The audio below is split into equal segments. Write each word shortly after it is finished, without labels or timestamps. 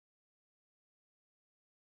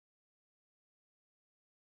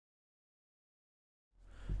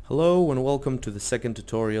Hello and welcome to the second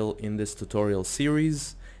tutorial in this tutorial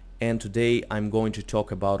series, and today I'm going to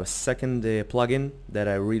talk about a second plugin that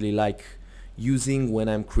I really like using when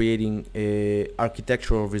I'm creating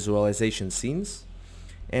architectural visualization scenes,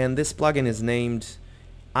 and this plugin is named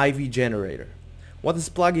Ivy Generator. What this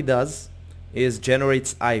plugin does is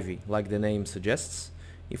generates ivy, like the name suggests.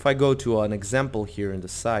 If I go to an example here in the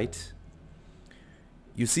site,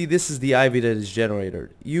 you see this is the ivy that is generated.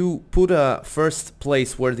 You put a first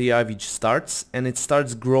place where the ivy starts, and it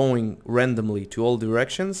starts growing randomly to all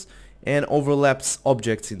directions and overlaps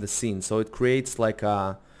objects in the scene. So it creates like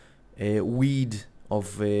a weed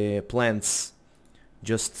of plants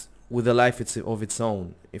just with a life of its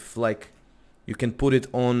own. If like you can put it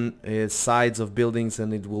on sides of buildings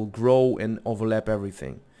and it will grow and overlap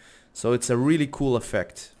everything. So it's a really cool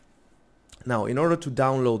effect. Now, in order to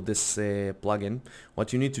download this plugin,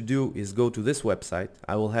 what you need to do is go to this website.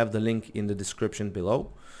 I will have the link in the description below.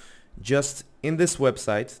 Just in this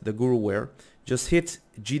website, the GuruWare, just hit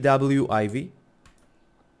GW Ivy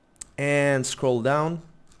and scroll down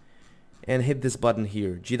and hit this button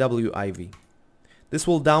here, GW Ivy. This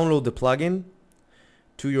will download the plugin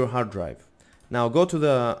to your hard drive. Now go to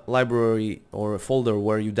the library or a folder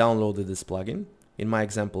where you downloaded this plugin. In my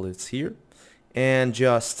example, it's here, and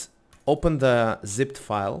just open the zipped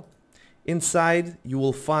file. Inside you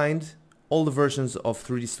will find all the versions of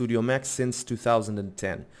 3D Studio Max since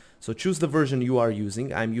 2010. So choose the version you are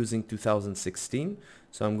using. I'm using 2016,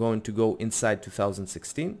 so I'm going to go inside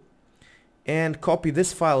 2016 and copy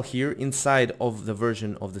this file here inside of the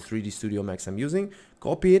version of the 3D Studio Max I'm using.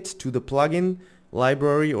 Copy it to the plugin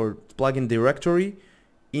library or plugin directory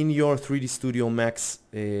in your 3D Studio Max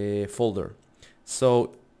folder.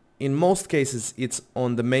 So in most cases, it's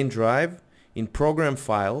on the main drive, in Program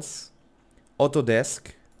Files,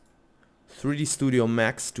 Autodesk, 3D Studio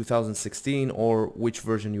Max 2016, or which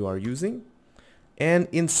version you are using. And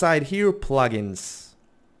inside here, Plugins.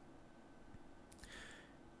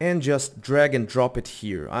 And just drag and drop it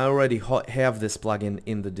here. I already have this plugin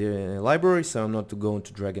in the library, so I'm not going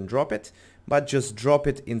to drag and drop it, but just drop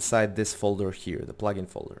it inside this folder here, the plugin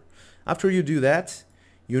folder. After you do that,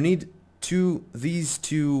 you need these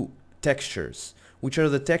two textures, which are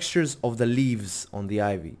the textures of the leaves on the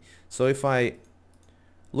ivy. So if I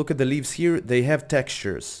look at the leaves here, they have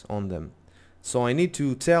textures on them. So I need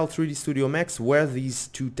to tell 3D Studio Max where these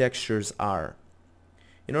two textures are.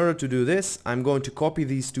 In order to do this, I'm going to copy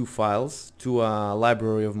these two files to a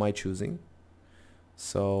library of my choosing.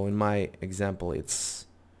 So in my example, it's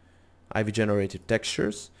Ivy Generated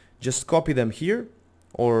Textures. Just copy them here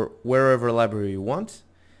or wherever library you want.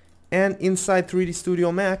 And inside 3D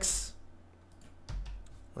Studio Max,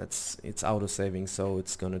 it's auto-saving, so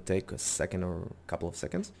it's gonna take a second or a couple of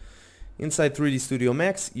seconds. Inside 3D Studio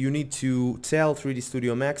Max, you need to tell 3D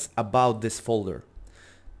Studio Max about this folder,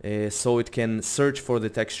 so it can search for the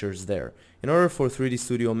textures there. In order for 3D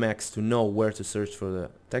Studio Max to know where to search for the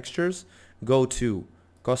textures, go to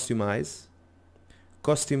Customize,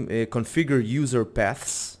 Configure User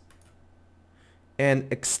Paths, and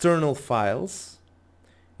External Files.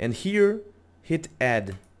 And here, hit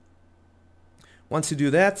Add. Once you do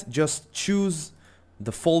that, just choose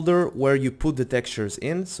the folder where you put the textures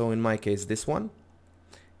in. So in my case, this one.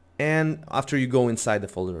 And after you go inside the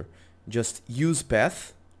folder, just use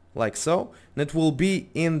path, like so. And it will be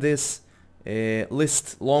in this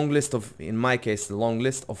long list of, in my case, the long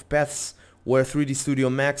list of paths where 3D Studio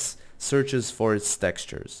Max searches for its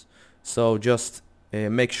textures. So just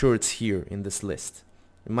make sure it's here in this list.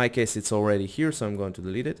 In my case, it's already here, so I'm going to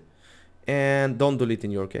delete it. And don't delete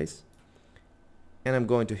in your case. And I'm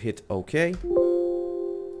going to hit OK.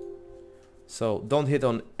 So don't hit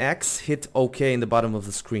on X, hit OK in the bottom of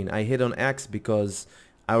the screen. I hit on X because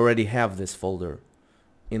I already have this folder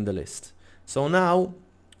in the list. So now,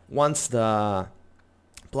 once the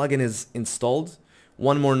plugin is installed,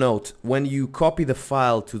 one more note. When you copy the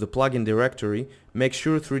file to the plugin directory, make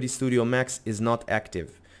sure 3D Studio Max is not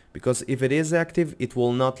active. Because if it is active, it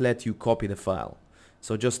will not let you copy the file.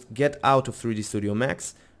 So just get out of 3D Studio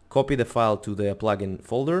Max, copy the file to the plugin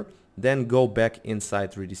folder, then go back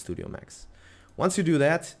inside 3D Studio Max. Once you do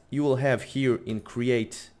that, you will have here in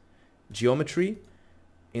Create Geometry,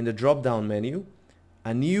 in the drop-down menu,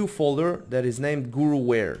 a new folder that is named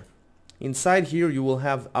GuruWare. Inside here, you will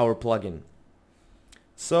have our plugin.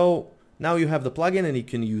 So now you have the plugin and you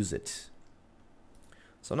can use it.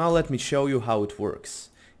 So now let me show you how it works.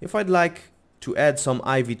 If I'd like to add some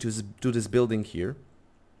ivy to this building here,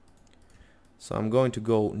 so I'm going to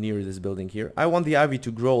go near this building here. I want the ivy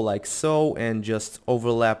to grow like so and just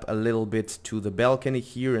overlap a little bit to the balcony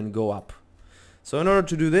here and go up. So in order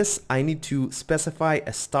to do this, I need to specify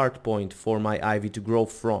a start point for my ivy to grow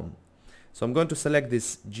from. So I'm going to select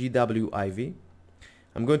this GW ivy.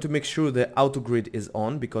 I'm going to make sure the auto grid is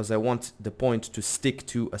on because I want the point to stick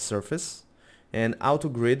to a surface, and auto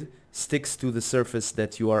grid sticks to the surface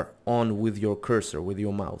that you are on with your cursor, with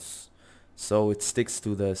your mouse. So it sticks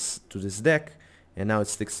to this deck, and now it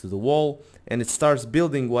sticks to the wall, and it starts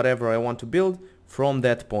building whatever I want to build from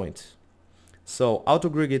that point. So auto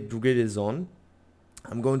grid is on.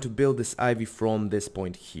 I'm going to build this ivy from this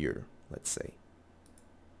point here, let's say.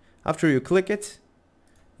 After you click it,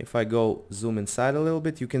 if I go zoom inside a little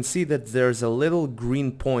bit, you can see that there's a little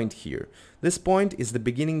green point here. This point is the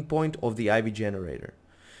beginning point of the ivy generator.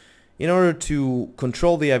 In order to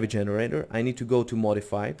control the ivy generator, I need to go to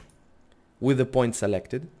modify with the point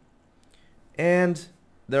selected, and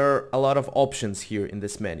there are a lot of options here in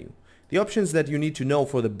this menu. The options that you need to know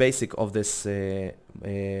for the basic of this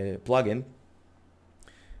plugin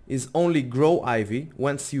is only grow ivy.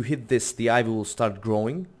 Once you hit this, the ivy will start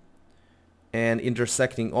growing and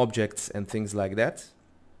intersecting objects and things like that.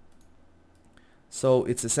 So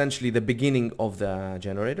it's essentially the beginning of the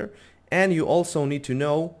generator. And you also need to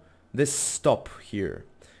know this stop here.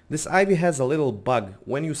 This ivy has a little bug.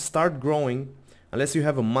 When you start growing, unless you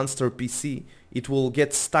have a monster PC, it will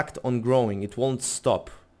get stuck on growing. It won't stop.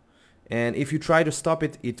 And if you try to stop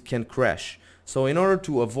it, it can crash. So in order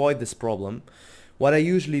to avoid this problem, what I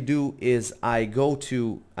usually do is I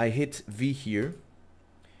hit V here,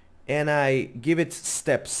 and I give it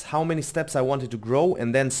steps, how many steps I want it to grow,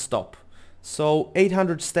 and then stop. So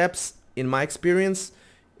 800 steps, in my experience,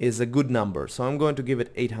 is a good number. So I'm going to give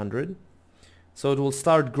it 800. So it will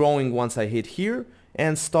start growing once I hit here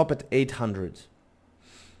and stop at 800.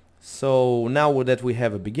 So now that we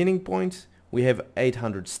have a beginning point, we have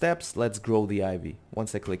 800 steps. Let's grow the ivy.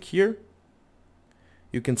 Once I click here,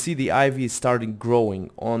 you can see the ivy is starting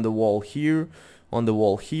growing on the wall here, on the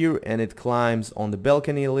wall here, and it climbs on the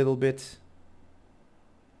balcony a little bit.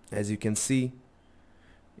 As you can see,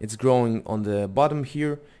 it's growing on the bottom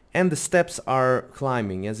here, and the steps are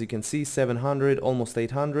climbing. As you can see, 700, almost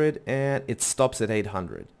 800, and it stops at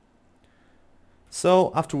 800.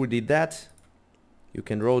 So after we did that, you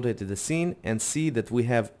can rotate the scene and see that we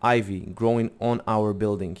have ivy growing on our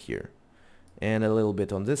building here, and a little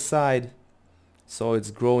bit on this side. So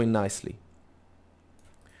it's growing nicely.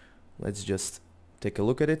 Let's just take a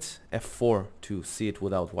look at it. F4 to see it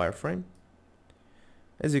without wireframe.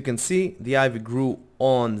 As you can see, the ivy grew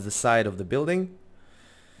on the side of the building.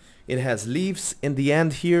 It has leaves in the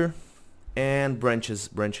end here and branches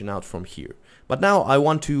branching out from here. But now I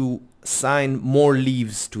want to assign more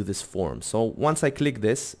leaves to this form. So once I click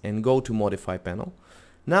this and go to modify panel,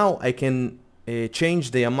 now I can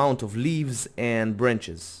change the amount of leaves and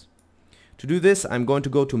branches. To do this, I'm going to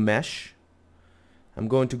go to mesh. I'm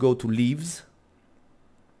going to go to leaves,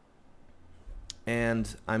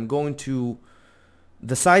 and I'm going to,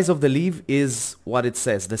 the size of the leaf is what it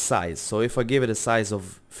says, the size. So if I give it a size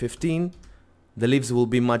of 15, the leaves will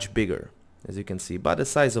be much bigger, as you can see, but a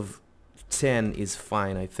size of 10 is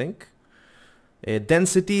fine, I think.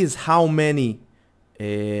 Density is how many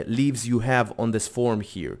leaves you have on this form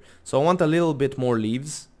here. So I want a little bit more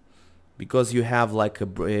leaves, because you have like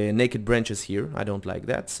naked branches here. I don't like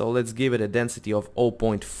that. So let's give it a density of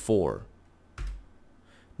 0.4.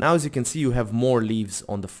 Now as you can see, you have more leaves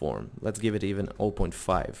on the form. Let's give it even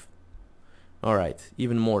 0.5. Alright,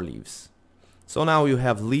 even more leaves. So now you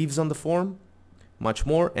have leaves on the form, much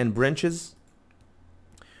more, and branches.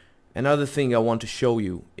 Another thing I want to show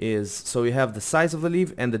you is, so you have the size of the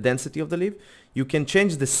leaf and the density of the leaf. You can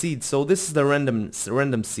change the seed. So this is the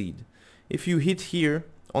random seed. If you hit here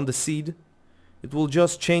on the seed, it will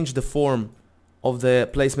just change the form of the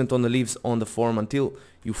placement on the leaves on the form until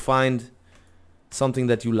you find something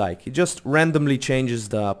that you like. It just randomly changes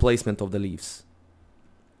the placement of the leaves.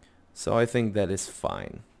 So I think that is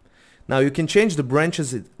fine. Now you can change the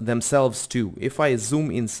branches themselves too. If I zoom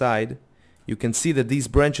inside, you can see that these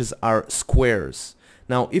branches are squares.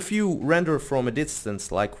 Now if you render from a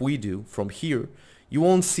distance like we do from here, you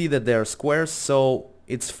won't see that they are squares, so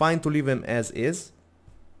it's fine to leave them as is,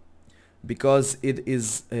 because it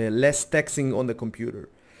is less taxing on the computer.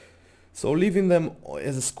 So leaving them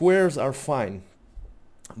as squares are fine.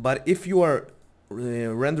 But if you are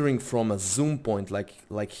rendering from a zoom point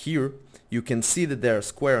like here, you can see that they're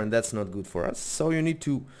square, and that's not good for us. So you need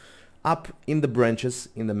to up in the branches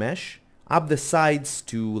in the mesh, up the sides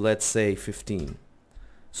to, let's say, 15.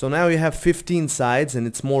 So now you have 15 sides and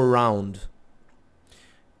it's more round.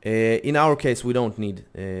 In our case, we don't need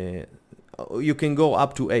you can go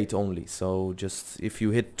up to 8 only. So just if you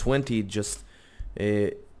hit 20, it just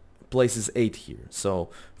places 8 here. So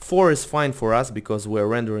 4 is fine for us because we're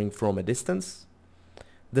rendering from a distance.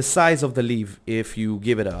 The size of the leaf, if you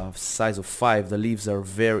give it a size of 5, the leaves are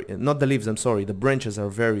very, not the leaves, I'm sorry, the branches are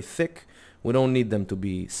very thick. We don't need them to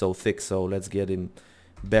be so thick, so let's get in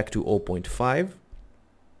back to 0.5.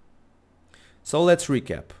 So let's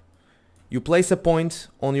recap. You place a point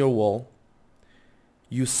on your wall.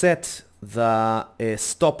 You set the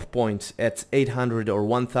stop point at 800 or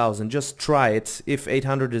 1000. Just try it. If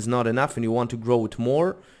 800 is not enough and you want to grow it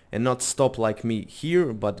more and not stop like me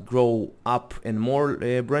here, but grow up and more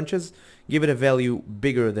branches, give it a value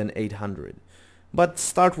bigger than 800. But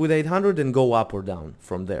start with 800 and go up or down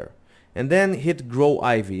from there. And then hit grow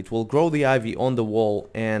ivy. It will grow the ivy on the wall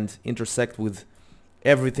and intersect with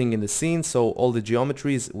everything in the scene. So all the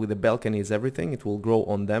geometries with the balconies, everything, it will grow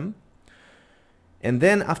on them. And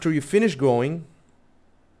then after you finish growing,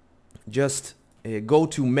 just go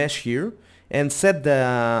to mesh here and set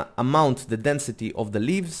the amount, the density of the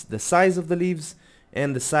leaves, the size of the leaves,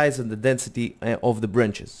 and the size and the density of the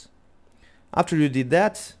branches. After you did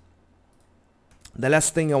that, the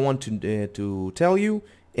last thing I want to tell you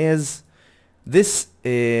is this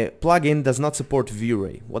plugin does not support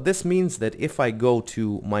V-Ray. What this means that if I go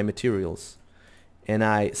to my materials and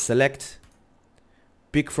I select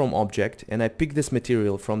pick from object and I pick this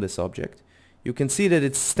material from this object, you can see that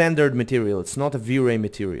it's standard material. It's not a V-Ray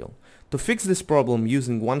material. To fix this problem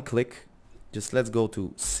using one click, just let's go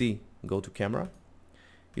to C, go to camera.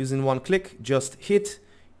 Using one click, just hit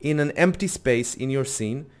in an empty space in your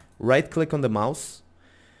scene, right click on the mouse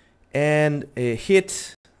and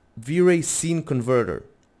hit V-Ray Scene Converter.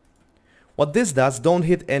 What this does, don't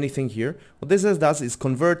hit anything here. What this does is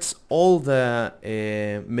converts all the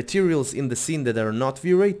materials in the scene that are not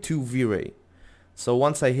V-Ray to V-Ray. So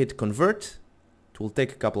once I hit convert, it will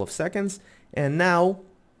take a couple of seconds, and now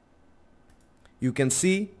you can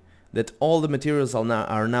see that all the materials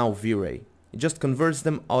are now V-Ray. It just converts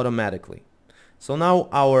them automatically. So now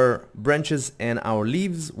our branches and our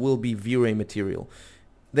leaves will be V-Ray material.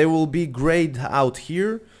 They will be grayed out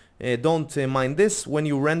here. Don't mind this. When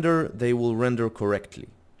you render, they will render correctly.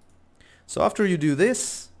 So after you do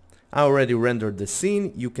this, I already rendered the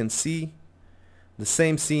scene. You can see the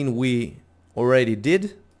same scene we already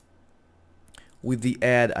did with the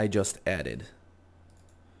add I just added.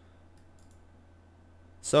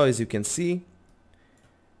 So as you can see,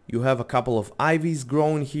 you have a couple of ivies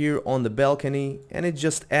growing here on the balcony, and it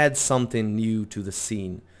just adds something new to the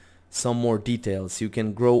scene. Some more details. You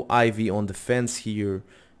can grow ivy on the fence here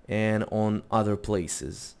and on other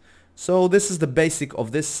places. So this is the basic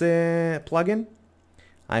of this plugin.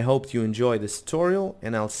 I hope you enjoy this tutorial,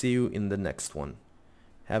 and I'll see you in the next one.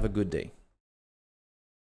 Have a good day.